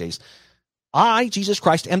the last days. I, Jesus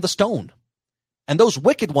Christ, am the stone. And those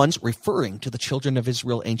wicked ones, referring to the children of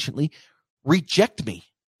Israel anciently, reject me.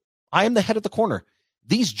 I am the head of the corner.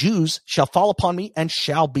 These Jews shall fall upon me and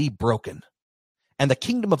shall be broken. And the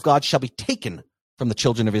kingdom of God shall be taken from the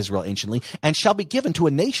children of Israel anciently and shall be given to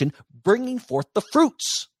a nation bringing forth the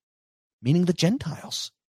fruits, meaning the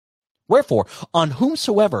Gentiles. Wherefore, on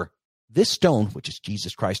whomsoever this stone, which is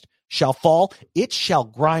Jesus Christ, shall fall, it shall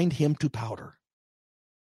grind him to powder.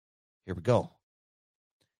 Here we go.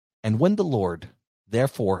 And when the Lord,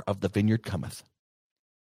 therefore, of the vineyard cometh,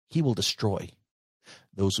 he will destroy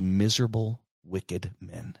those miserable, wicked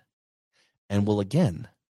men, and will again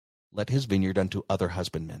let his vineyard unto other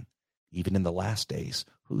husbandmen, even in the last days.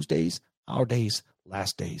 Whose days? Our days,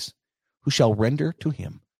 last days. Who shall render to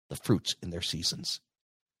him the fruits in their seasons.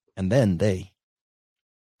 And then they,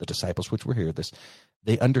 the disciples which were here,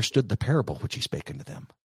 they understood the parable which he spake unto them,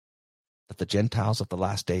 that the Gentiles of the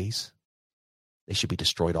last days, they should be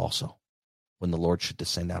destroyed also, when the Lord should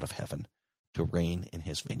descend out of heaven to reign in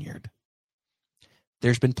his vineyard.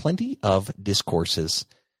 There's been plenty of discourses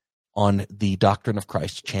on the Doctrine of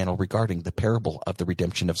Christ channel regarding the parable of the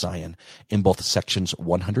redemption of Zion in both sections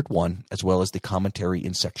 101 as well as the commentary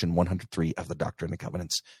in section 103 of the Doctrine and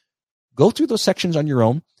Covenants. Go through those sections on your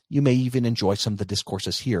own. You may even enjoy some of the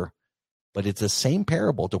discourses here, but it's the same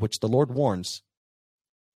parable to which the Lord warns.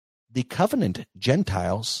 The covenant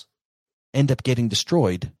Gentiles end up getting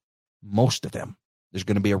destroyed, most of them. There's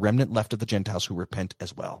going to be a remnant left of the Gentiles who repent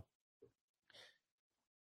as well.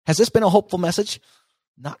 Has this been a hopeful message?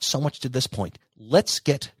 Not so much to this point. Let's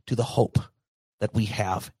get to the hope that we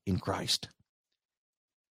have in Christ.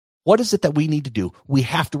 What is it that we need to do? We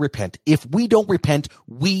have to repent. If we don't repent,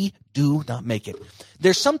 we do not make it.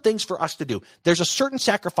 There's some things for us to do. There's a certain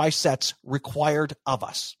sacrifice that's required of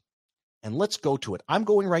us. And let's go to it. I'm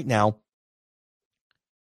going right now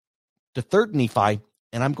to 3 Nephi,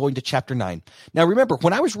 and I'm going to chapter 9. Now remember,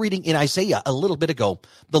 when I was reading in Isaiah a little bit ago,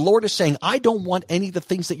 the Lord is saying, I don't want any of the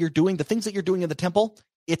things that you're doing in the temple.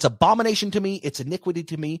 It's abomination to me. It's iniquity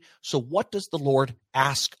to me. So what does the Lord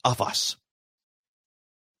ask of us?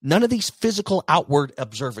 None of these physical outward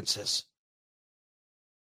observances.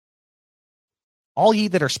 All ye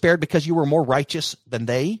that are spared because you were more righteous than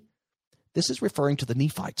they. This is referring to the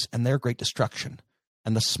Nephites and their great destruction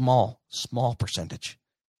and the small percentage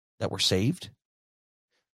that were saved.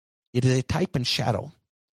 It is a type and shadow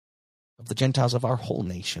of the Gentiles of our whole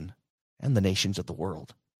nation and the nations of the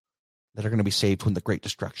world that are going to be saved when the great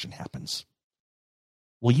destruction happens.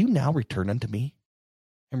 Will you now return unto me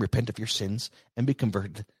and repent of your sins and be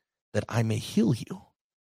converted, that I may heal you?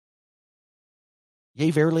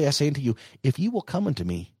 Yea, verily I say unto you, if ye will come unto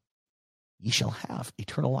me, ye shall have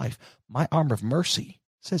eternal life. My arm of mercy,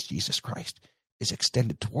 says Jesus Christ, is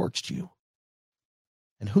extended towards you.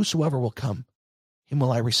 And whosoever will come, him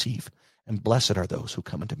will I receive. And blessed are those who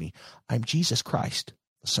come unto me. I am Jesus Christ,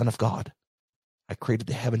 the Son of God. I created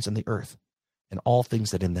the heavens and the earth, and all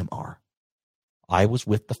things that in them are. I was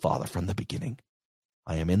with the Father from the beginning.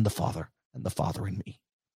 I am in the Father, and the Father in me.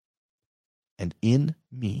 And in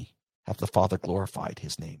me hath the Father glorified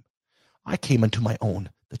his name. I came unto my own,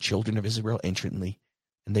 the children of Israel anciently,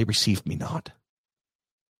 and they received me not.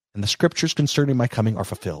 And the scriptures concerning my coming are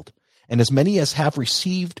fulfilled. And as many as have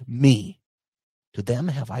received me, to them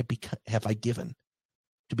have I given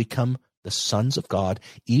to become the sons of God.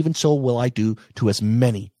 Even so will I do to as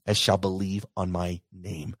many as shall believe on my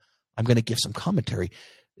name. I'm going to give some commentary.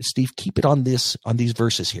 Steve, keep it on these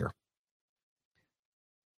verses here.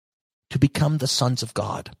 To become the sons of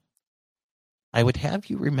God. I would have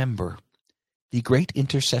you remember the great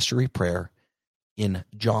intercessory prayer in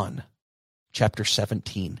John chapter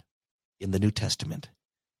 17 in the New Testament.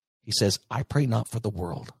 He says, I pray not for the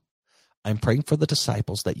world. I'm praying for the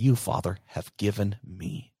disciples that you, Father, have given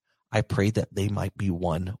me. I pray that they might be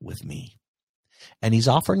one with me. And he's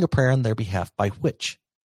offering a prayer on their behalf by which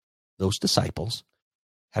those disciples,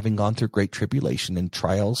 having gone through great tribulation and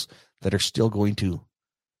trials that are still going to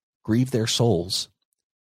grieve their souls,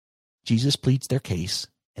 Jesus pleads their case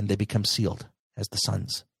and they become sealed as the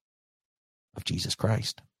sons of Jesus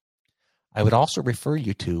Christ. I would also refer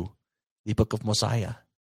you to the book of Mosiah,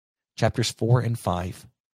 chapters 4 and 5,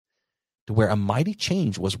 to where a mighty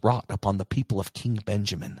change was wrought upon the people of King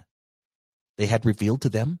Benjamin. They had revealed to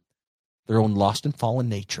them their own lost and fallen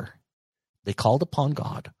nature. They called upon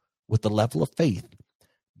God with the level of faith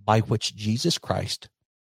by which Jesus Christ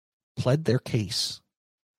pled their case,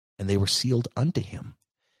 and they were sealed unto him.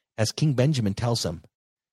 As King Benjamin tells them,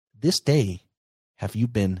 this day have you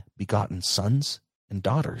been begotten sons and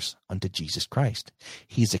daughters unto Jesus Christ.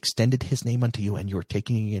 He's extended his name unto you, and you are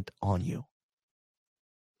taking it on you.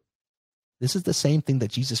 This is the same thing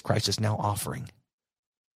that Jesus Christ is now offering.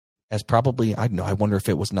 As probably, I wonder if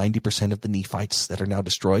it was 90% of the Nephites that are now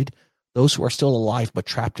destroyed, those who are still alive but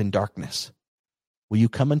trapped in darkness. Will you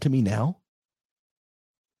come unto me now?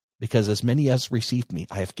 Because as many as received me,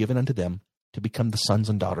 I have given unto them to become the sons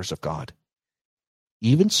and daughters of God.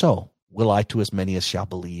 Even so will I to as many as shall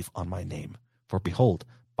believe on my name. For behold,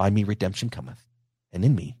 by me redemption cometh, and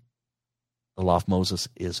in me the law of Moses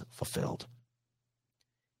is fulfilled.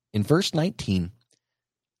 In verse 19,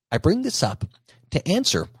 I bring this up to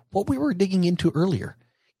answer what we were digging into earlier.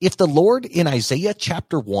 If the Lord in Isaiah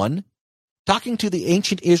chapter 1, talking to the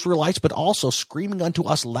ancient Israelites, but also screaming unto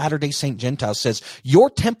us Latter-day Saint Gentiles, says, your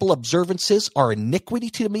temple observances are iniquity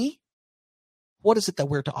to me, what is it that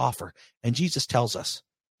we're to offer? And Jesus tells us,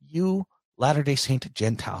 you Latter-day Saint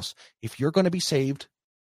Gentiles, if you're going to be saved,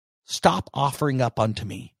 stop offering up unto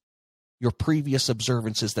me your previous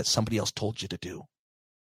observances that somebody else told you to do.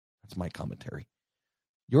 That's my commentary.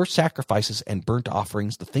 Your sacrifices and burnt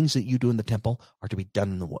offerings, the things that you do in the temple, are to be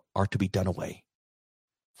done away.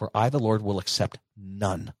 For I, the Lord, will accept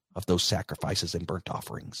none of those sacrifices and burnt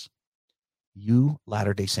offerings. You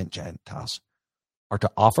Latter-day Saint Gentiles are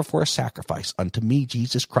to offer for a sacrifice unto me,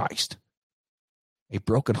 Jesus Christ, a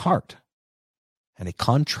broken heart and a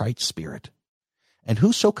contrite spirit. And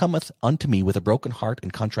whoso cometh unto me with a broken heart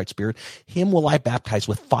and contrite spirit, him will I baptize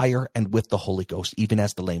with fire and with the Holy Ghost, even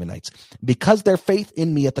as the Lamanites. Because their faith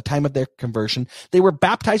in me at the time of their conversion, they were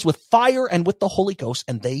baptized with fire and with the Holy Ghost,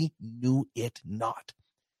 and they knew it not.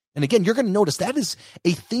 And again, you're going to notice that is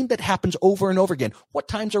a theme that happens over and over again. What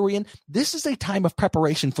times are we in? This is a time of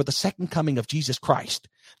preparation for the second coming of Jesus Christ.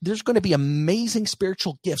 There's going to be amazing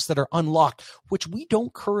spiritual gifts that are unlocked, which we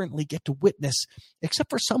don't currently get to witness, except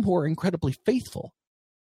for some who are incredibly faithful.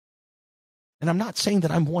 And I'm not saying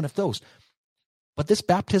that I'm one of those, but this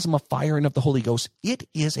baptism of fire and of the Holy Ghost, it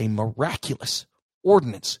is a miraculous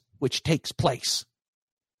ordinance which takes place.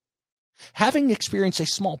 Having experienced a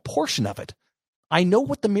small portion of it, I know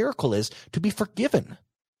what the miracle is to be forgiven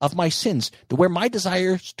of my sins, to where my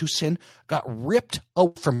desires to sin got ripped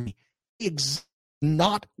out from me.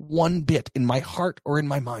 Not one bit in my heart or in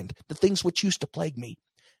my mind, the things which used to plague me.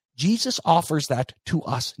 Jesus offers that to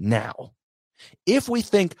us now. If we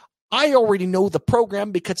think, I already know the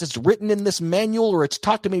program because it's written in this manual or it's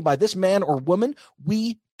taught to me by this man or woman,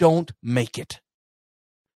 we don't make it.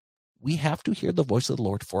 We have to hear the voice of the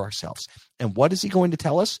Lord for ourselves. And what is he going to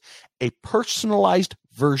tell us? A personalized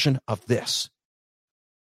version of this.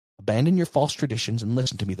 Abandon your false traditions and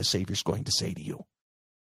listen to me, the Savior's going to say to you.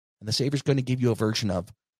 And the Savior's going to give you a version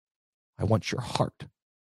of, I want your heart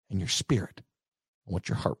and your spirit. I want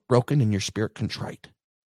your heart broken and your spirit contrite.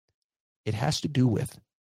 It has to do with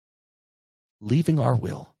leaving our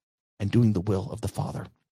will and doing the will of the Father.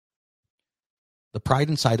 The pride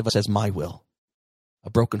inside of us says, my will. A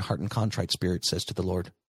broken heart and contrite spirit says to the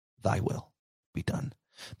Lord, thy will be done.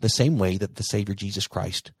 The same way that the Savior Jesus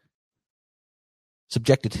Christ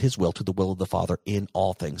subjected his will to the will of the Father in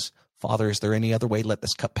all things. Father, is there any other way? Let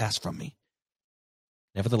this cup pass from me.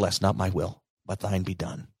 Nevertheless, not my will, but thine be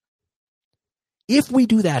done. If we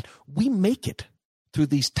do that, we make it through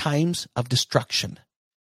these times of destruction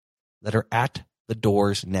that are at the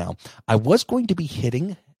doors now. I was going to be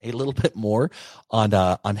hitting a little bit more on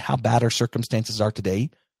how bad our circumstances are today,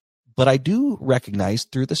 but I do recognize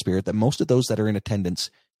through the Spirit that most of those that are in attendance,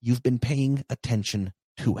 you've been paying attention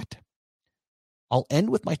to it. I'll end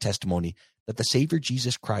with my testimony that the Savior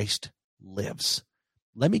Jesus Christ lives.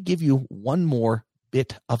 Let me give you one more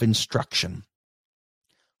bit of instruction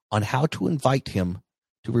on how to invite him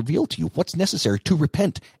to reveal to you what's necessary to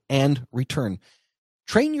repent and return.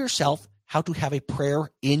 Train yourself how to have a prayer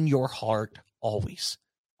in your heart always.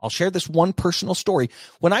 I'll share this one personal story.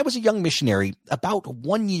 When I was a young missionary, about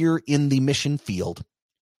 1 year in the mission field,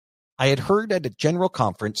 I had heard at a general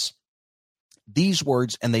conference these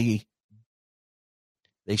words, and they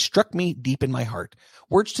struck me deep in my heart.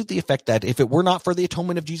 Words to the effect that if it were not for the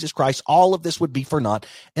atonement of Jesus Christ, all of this would be for naught.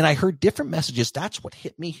 And I heard different messages. That's what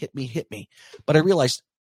hit me. But I realized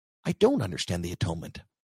I don't understand the atonement.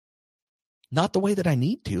 Not the way that I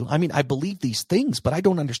need to. I mean, I believe these things, but I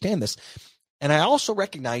don't understand this. And I also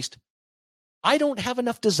recognized I don't have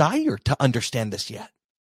enough desire to understand this yet.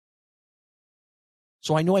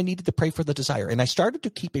 So I knew I needed to pray for the desire. And I started to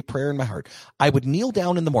keep a prayer in my heart. I would kneel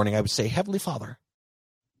down in the morning. I would say, Heavenly Father,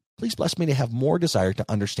 please bless me to have more desire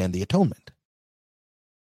to understand the atonement.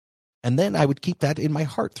 And then I would keep that in my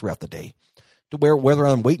heart throughout the day. To where, whether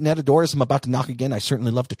I'm waiting at a door as I'm about to knock again, I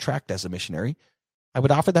certainly love to tract as a missionary. I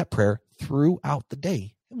would offer that prayer throughout the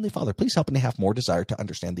day. Heavenly Father, please help me to have more desire to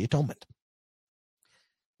understand the atonement.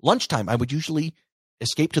 Lunchtime, I would usually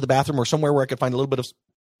escape to the bathroom or somewhere where I could find a little bit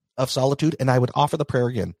of solitude, and I would offer the prayer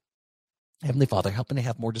again. Heavenly Father, help me to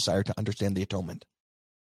have more desire to understand the atonement.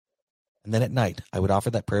 And then at night, I would offer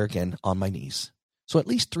that prayer again on my knees. So at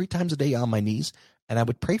least 3 times a day on my knees, and I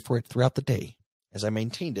would pray for it throughout the day as I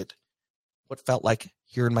maintained it, what felt like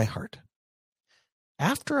here in my heart.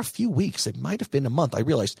 After a few weeks, it might have been a month, I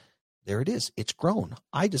realized, there it is. It's grown.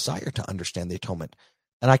 I desire to understand the atonement.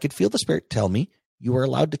 And I could feel the Spirit tell me, you are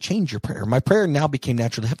allowed to change your prayer. My prayer now became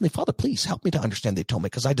naturally, Heavenly Father, please help me to understand the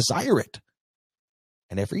atonement because I desire it.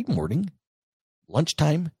 And every morning,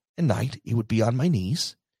 lunchtime and night, it would be on my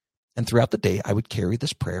knees. And throughout the day, I would carry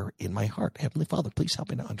this prayer in my heart. Heavenly Father, please help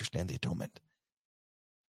me to understand the atonement.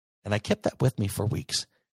 And I kept that with me for weeks.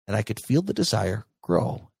 And I could feel the desire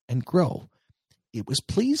grow and grow. It was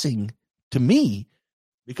pleasing to me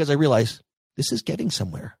because I realized this is getting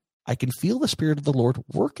somewhere. I can feel the Spirit of the Lord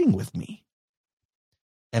working with me.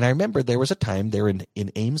 And I remember there was a time there in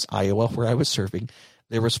Ames, Iowa, where I was serving.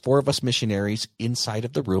 There was 4 of us missionaries inside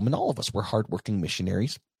of the room, and all of us were hardworking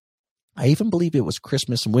missionaries. I even believe it was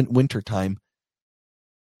Christmas and winter time.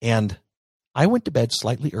 And I went to bed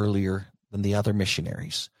slightly earlier than the other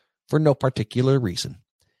missionaries for no particular reason.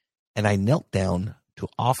 And I knelt down to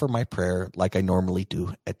offer my prayer like I normally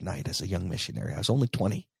do at night as a young missionary. I was only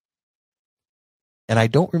 20. And I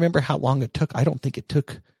don't remember how long it took. I don't think it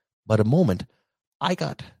took but a moment. I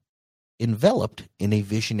got enveloped in a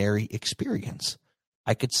visionary experience.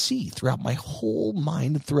 I could see throughout my whole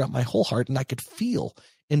mind and throughout my whole heart, and I could feel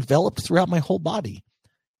enveloped throughout my whole body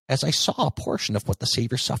as I saw a portion of what the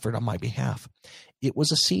Savior suffered on my behalf. It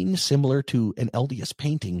was a scene similar to an LDS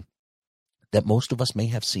painting that most of us may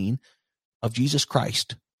have seen of Jesus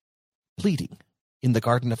Christ pleading in the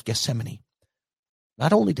Garden of Gethsemane.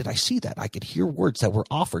 Not only did I see that, I could hear words that were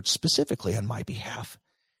offered specifically on my behalf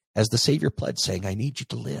as the Savior pled, saying, I need you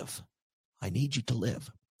to live. I need you to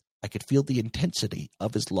live. I could feel the intensity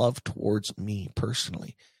of his love towards me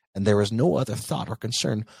personally, and there was no other thought or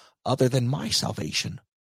concern other than my salvation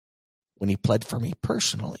when he pled for me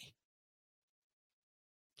personally.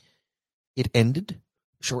 It ended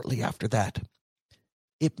shortly after that.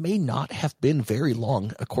 It may not have been very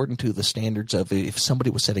long according to the standards of if somebody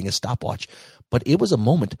was setting a stopwatch, but it was a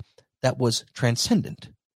moment that was transcendent.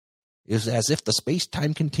 It was as if the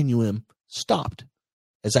space-time continuum stopped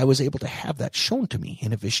as I was able to have that shown to me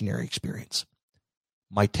in a visionary experience.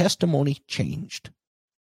 My testimony changed.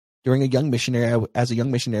 As a young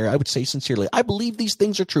missionary, I would say sincerely, I believe these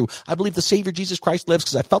things are true. I believe the Savior Jesus Christ lives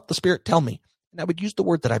because I felt the Spirit tell me. And I would use the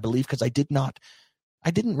word that I believe because I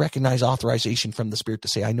didn't recognize authorization from the Spirit to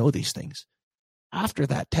say I know these things. After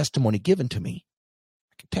that testimony given to me,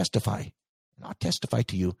 I could testify, and I'll testify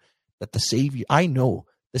to you that I know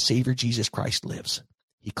the Savior Jesus Christ lives.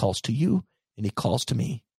 He calls to you and he calls to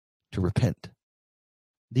me to repent.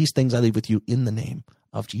 These things I leave with you in the name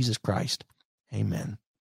of Jesus Christ. Amen.